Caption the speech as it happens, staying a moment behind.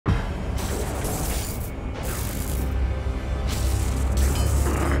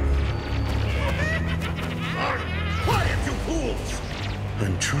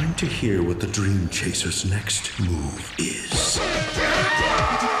to hear what the Dream Chaser's next move is.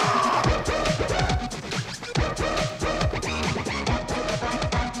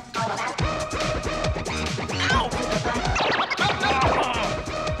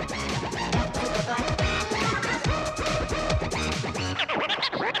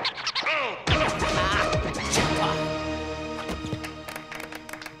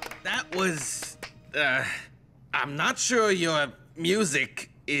 That was... I'm not sure your music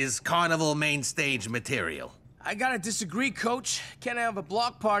is carnival main stage material. I gotta disagree, Coach. Can't have a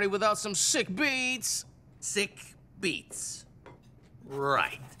block party without some sick beats. Sick beats.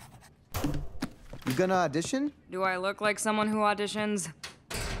 Right. You gonna audition? Do I look like someone who auditions?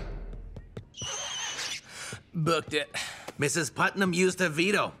 Booked it. Mrs. Putnam used her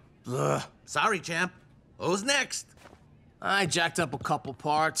veto. Ugh. Sorry, champ. Who's next? I jacked up a couple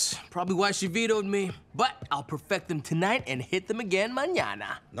parts. Probably why she vetoed me. But I'll perfect them tonight and hit them again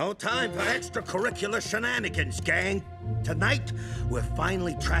mañana. No time for extracurricular shenanigans, gang. Tonight, we're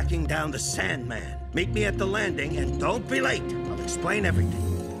finally tracking down the Sandman. Meet me at the landing and don't be late. I'll explain everything.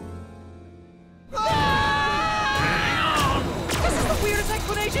 This is the weirdest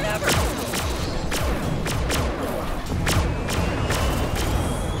explanation ever!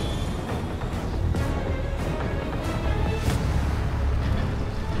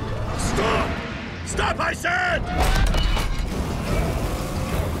 Stop, I said!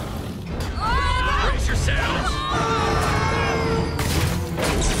 Brace yourselves!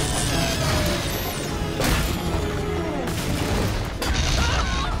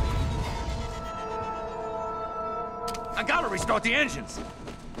 I gotta restart the engines!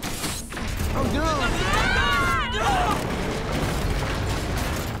 Oh no!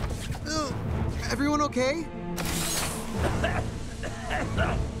 Everyone okay?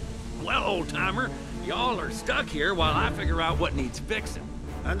 Well, old-timer, y'all are stuck here while I figure out what needs fixing.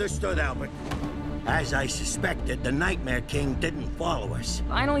 Understood, Albert. As I suspected, the Nightmare King didn't follow us.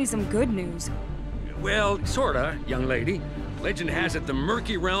 Finally, some good news. Well, sorta, young lady. Legend has it the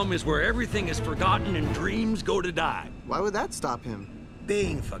Murky Realm is where everything is forgotten and dreams go to die. Why would that stop him?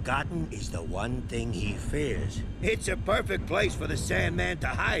 Being forgotten is the one thing he fears. It's a perfect place for the Sandman to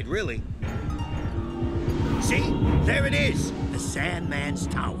hide, really. See? There it is, the Sandman's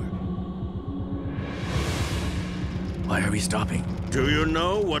tower. Why are we stopping? Do you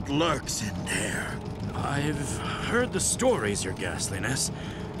know what lurks in there? I've heard the stories, Your Ghastliness.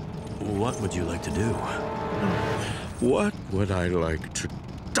 What would you like to do? What would I like to...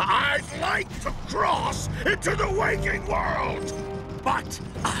 I'd like to cross into the waking world! But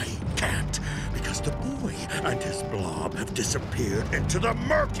I can't, because the boy and his blob have disappeared into the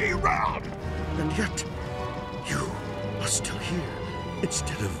Murky Realm! And yet, you are still here,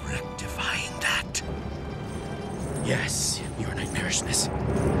 instead of rectifying that. Yes, your nightmarishness.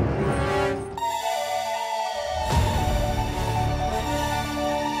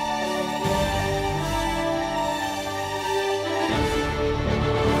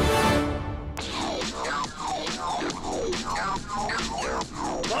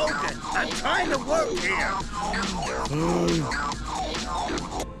 Logan, I'm trying to work here.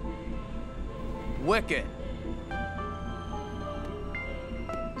 Wicked.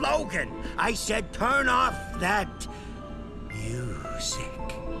 Logan, I said turn off that music.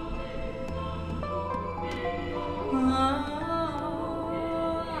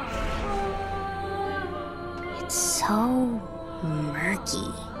 It's so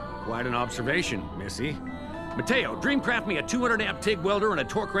murky. Quite an observation, Missy. Mateo, Dreamcraft me a 200-amp TIG welder and a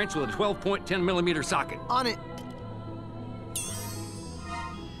torque wrench with a 12.10mm socket. On it.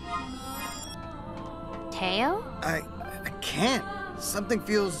 Teo? I can't. Something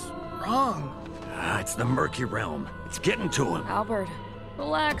feels wrong. It's the Murky Realm. It's getting to him. Albert,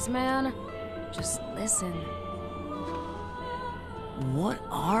 relax, man. Just listen. What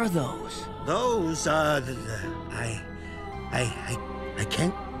are those? Those are I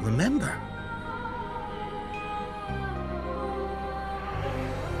can't remember.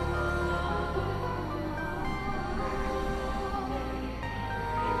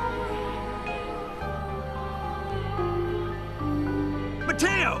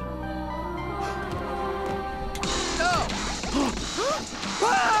 Mateo!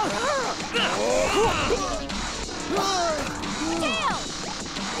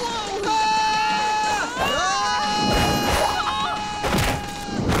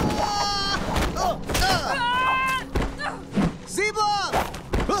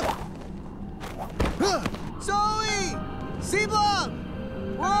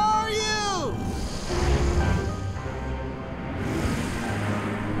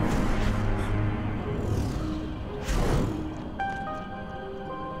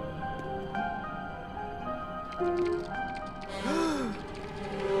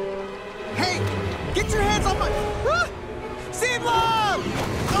 Get your hands on my... Ah! Seed Love!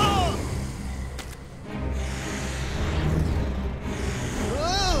 Oh!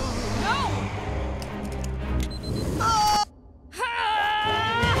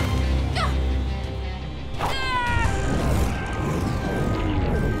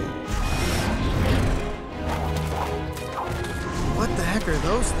 What the heck are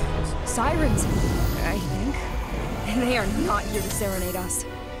those things? Sirens, I think. And they are not here to serenade us.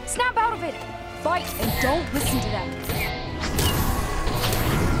 Snap out of it! Fight and don't listen to them.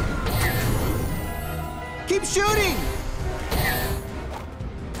 Keep shooting!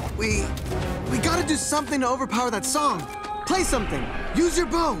 We gotta do something to overpower that song. Play something. Use your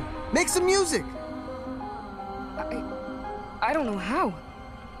bow. Make some music. I don't know how.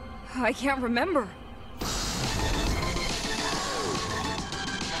 I can't remember.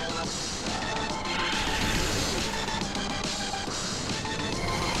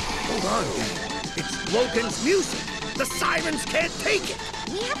 Hold on, gang. It's Logan's music. The sirens can't take it.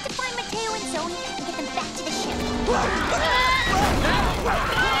 We have to find Mateo and Zoe and get them back to the ship.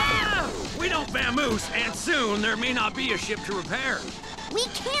 We don't vamoose, and soon there may not be a ship to repair. We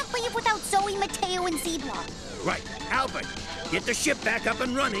can't leave without Zoe, Mateo, and Zebra. Right. Albert, get the ship back up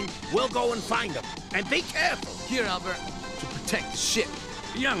and running. We'll go and find them. And be careful. Here, Albert, to protect the ship.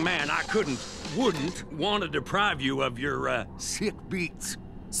 Young man, I wouldn't want to deprive you of your, sick beats.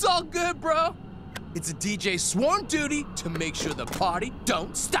 It's all good, bro. It's a DJ's sworn duty to make sure the party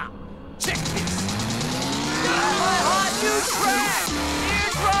don't stop. Check this. Got my hot new track!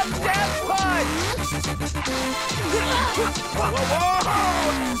 Eardrum Death Punch!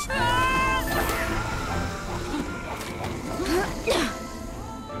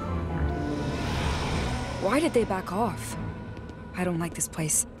 Why did they back off? I don't like this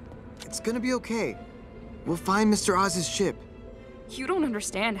place. It's gonna be okay. We'll find Mr. Oz's ship. You don't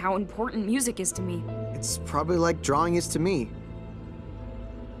understand how important music is to me. It's probably like drawing is to me.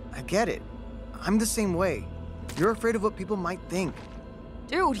 I get it. I'm the same way. You're afraid of what people might think.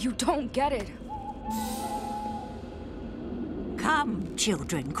 Dude, you don't get it. Come,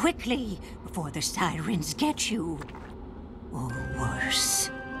 children, quickly, before the sirens get you. Or worse.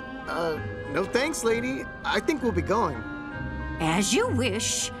 No thanks, lady. I think we'll be going. As you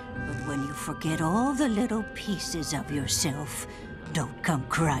wish, but when you forget all the little pieces of yourself, don't come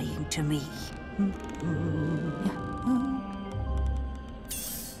crying to me.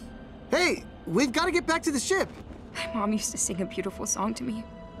 Hey, we've got to get back to the ship. My mom used to sing a beautiful song to me.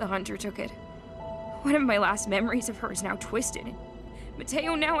 The hunter took it. One of my last memories of her is now twisted.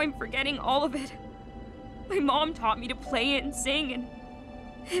 Mateo, now I'm forgetting all of it. My mom taught me to play it and sing, and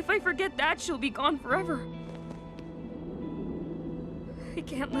if I forget that, she'll be gone forever. I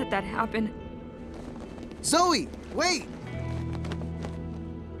can't let that happen. Zoe, wait!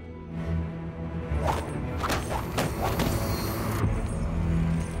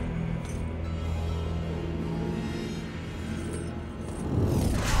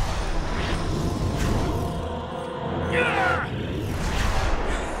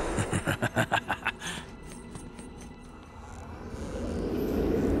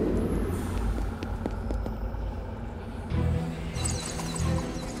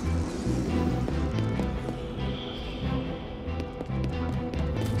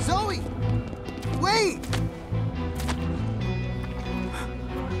 Zoe! Wait!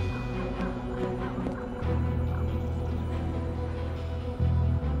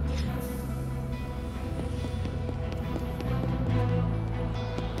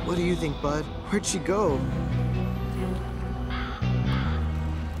 What do you think, bud? Where'd she go?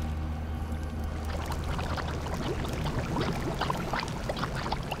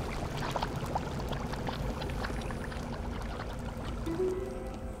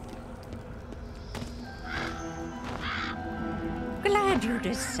 Glad you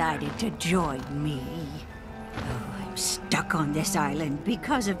decided to join me. Oh, I'm stuck on this island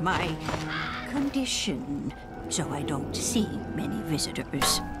because of my condition, so I don't see many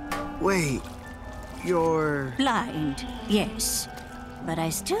visitors. Wait, you're... Blind, yes, but I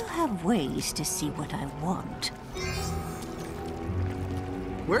still have ways to see what I want.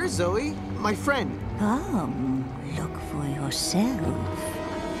 Where's Zoe? My friend. Come, look for yourself.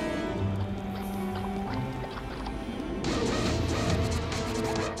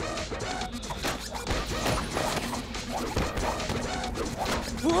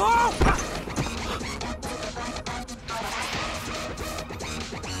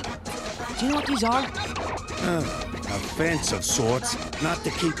 Do you know what these are? A fence of sorts, not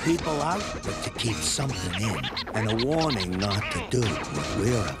to keep people out, but to keep something in. And a warning not to do what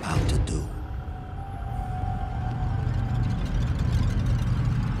we're about to do.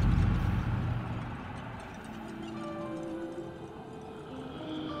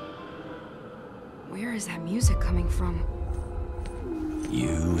 Where is that music coming from?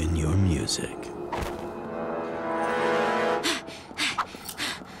 You and your music.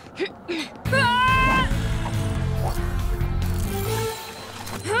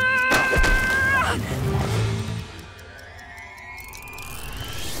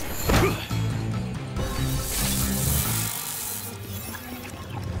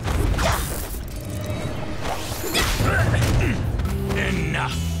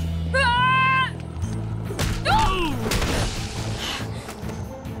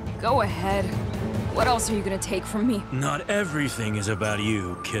 Go ahead. What else are you gonna take from me? Not everything is about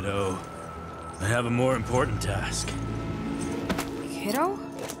you, kiddo. I have a more important task. Kiddo?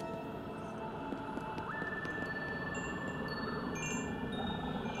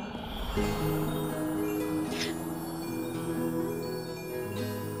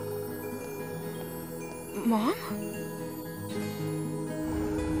 Mom?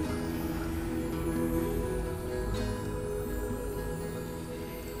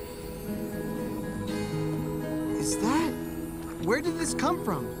 Is that... Where did this come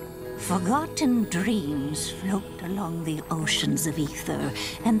from? Forgotten dreams float along the oceans of ether,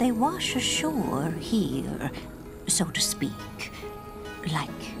 and they wash ashore here, so to speak. Like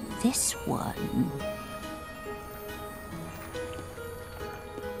this one.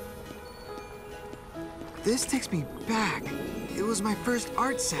 This takes me back. It was my first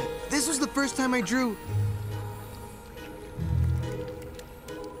art set. This was the first time I drew...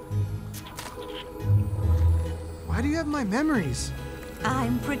 Why do you have my memories?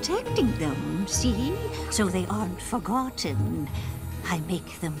 I'm protecting them, see? So they aren't forgotten. I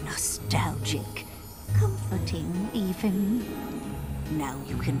make them nostalgic, comforting even. Now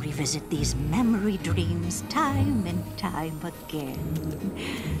you can revisit these memory dreams time and time again.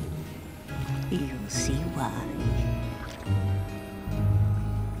 You'll see why.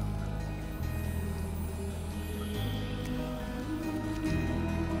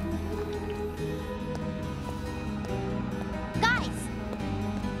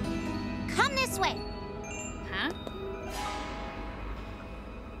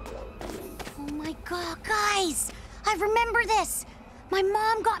 Guys, I remember this. My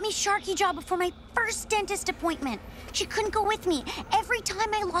mom got me Sharky job before my first dentist appointment. She couldn't go with me. Every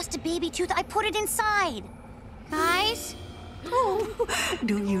time I lost a baby tooth, I put it inside. Guys? Oh,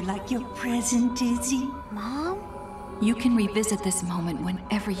 do you like your present, Izzy? Mom? You can revisit this moment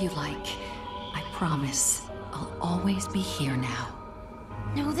whenever you like. I promise, I'll always be here now.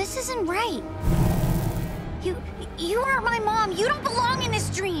 No, this isn't right. You aren't my mom. You don't belong in this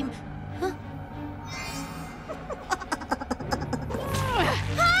dream. Huh?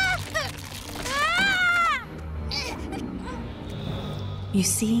 You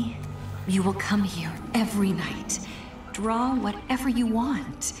see, you will come here every night. Draw whatever you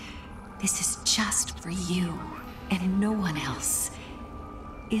want. This is just for you and no one else.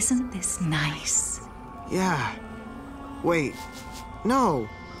 Isn't this nice? Yeah. Wait. No.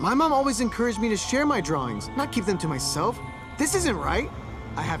 My mom always encouraged me to share my drawings, not keep them to myself. This isn't right.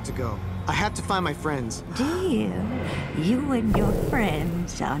 I have to go. I have to find my friends. Dear, you and your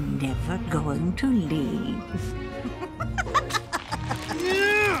friends are never going to leave.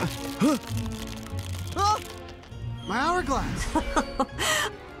 Oh, my hourglass!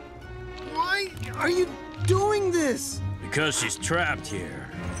 Why are you doing this? Because she's trapped here.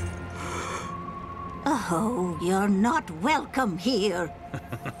 Oh, you're not welcome here.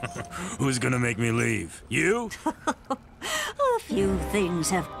 Who's gonna make me leave? You? A few things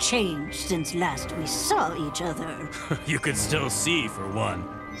have changed since last we saw each other. You could still see, for one.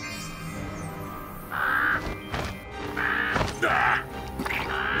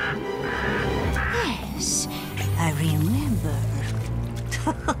 Yes, I remember.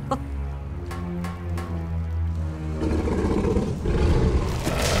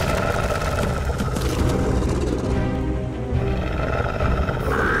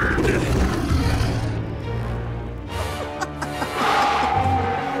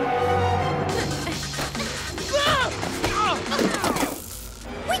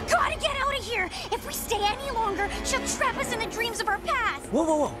 We gotta get out of here! If we stay any longer, she'll trap us in the dreams of our past! Whoa,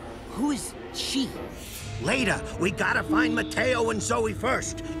 whoa, whoa. Who is she? Later, we gotta find Mateo and Zoe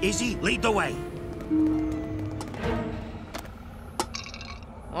first. Izzy, lead the way.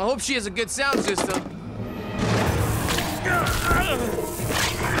 I hope she has a good sound system.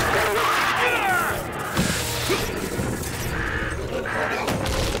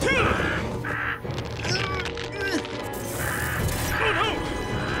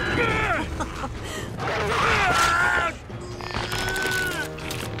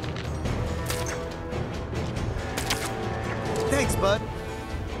 Thanks, bud.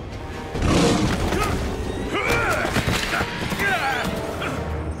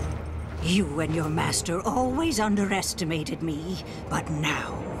 You and your master always underestimated me, but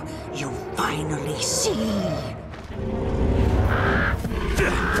now you finally see.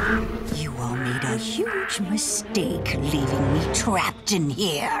 You all made a huge mistake leaving me trapped in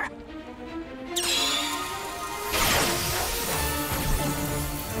here.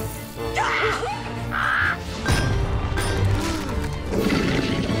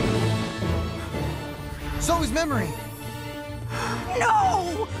 Zoe's memory!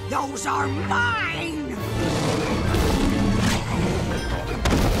 No! Those are mine!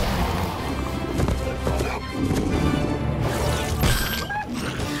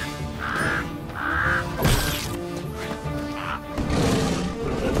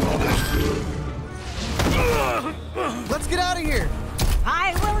 Let's get out of here!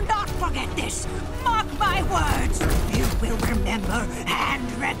 I will not forget this! Mark my words! You will remember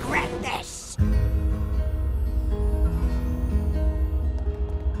and regret this!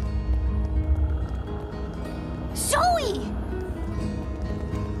 Zoe!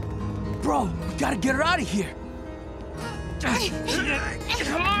 Bro, we gotta get her out of here.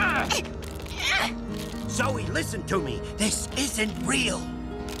 Come on! Zoe, listen to me. This isn't real.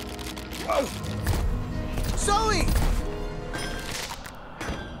 Zoe!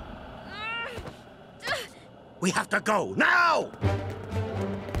 We have to go now!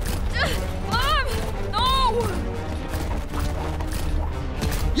 Mom! No!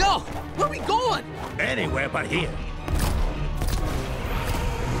 Yo, where are we going? Anywhere but here.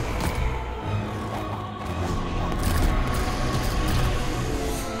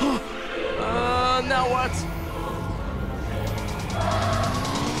 Now what?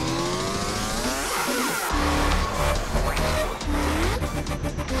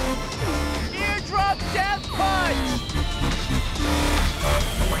 Eardrop death punch!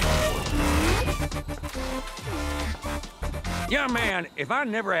 Young man, if I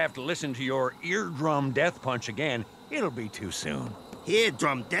never have to listen to your eardrum death punch again, it'll be too soon.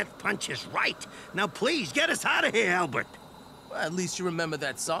 Eardrum death punch is right. Now please get us out of here, Albert. Well, at least you remember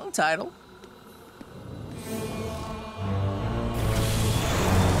that song title.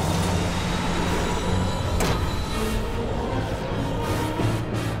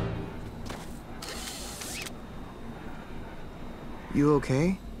 You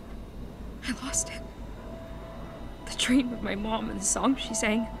okay? I lost it. The dream of my mom and the song she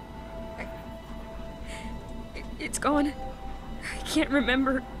sang. It's gone. I can't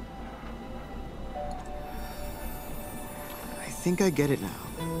remember. I think I get it now.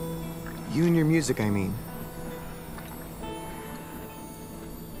 You and your music, I mean.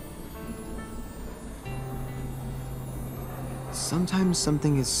 Sometimes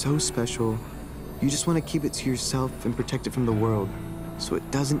something is so special, you just want to keep it to yourself and protect it from the world, so it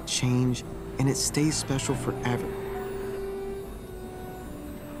doesn't change and it stays special forever.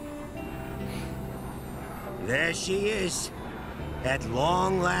 There she is. At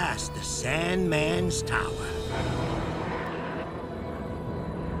long last, the Sandman's tower.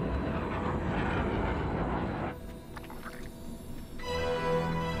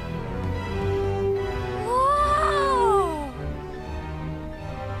 Whoa!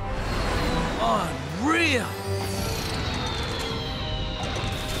 Unreal!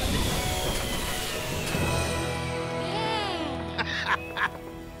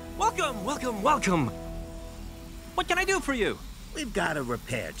 Welcome, welcome, welcome. What can I do for you? We've got a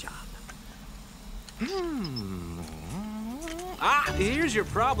repair job. Ah, here's your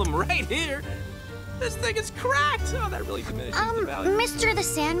problem right here. This thing is cracked. Oh, that really diminishes the value. Mr. the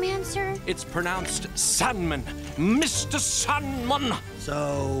Sandman, sir? It's pronounced Sandman. Mr. Sandman.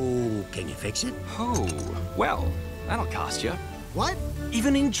 So, can you fix it? Oh, well, that'll cost you. What?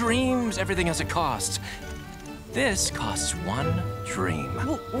 Even in dreams, everything has a cost. This costs one dream.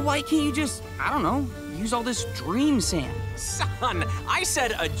 Well, why can't you just, I don't know, use all this dream sand? Son, I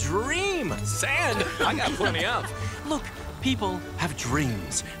said a dream. Sand, I got plenty of. Look, people have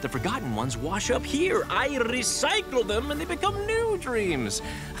dreams. The forgotten ones wash up here. I recycle them and they become new dreams.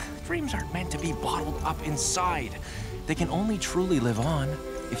 Dreams aren't meant to be bottled up inside. They can only truly live on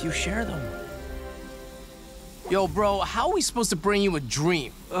if you share them. Yo, bro, how are we supposed to bring you a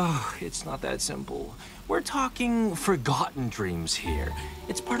dream? Oh, it's not that simple. We're talking forgotten dreams here.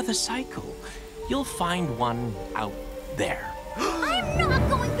 It's part of the cycle. You'll find one out there. I'm not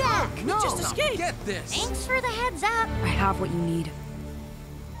going back! No, just escaped. Get this. Thanks for the heads up. I have what you need.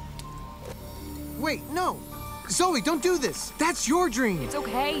 Wait, no! Zoe, don't do this! That's your dream! It's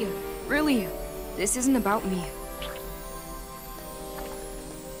okay. Really. This isn't about me.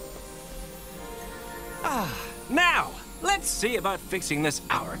 Now, let's see about fixing this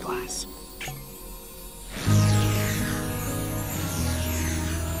hourglass.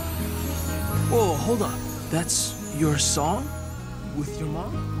 Whoa, hold on. That's your song? With your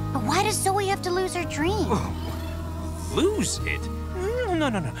mom? But why does Zoe have to lose her dream? Lose it?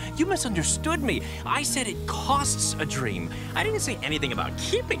 No. You misunderstood me. I said it costs a dream. I didn't say anything about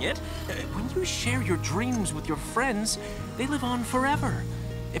keeping it. When you share your dreams with your friends, they live on forever.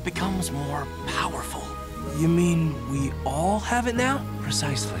 It becomes more powerful. You mean we all have it now?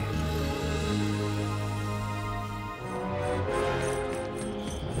 Precisely.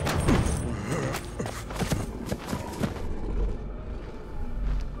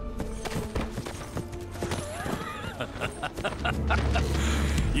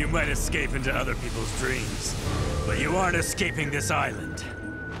 You might escape into other people's dreams, but you aren't escaping this island.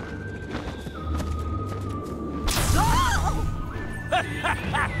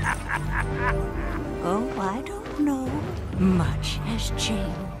 Oh, I don't know. Much has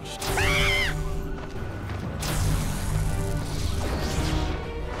changed.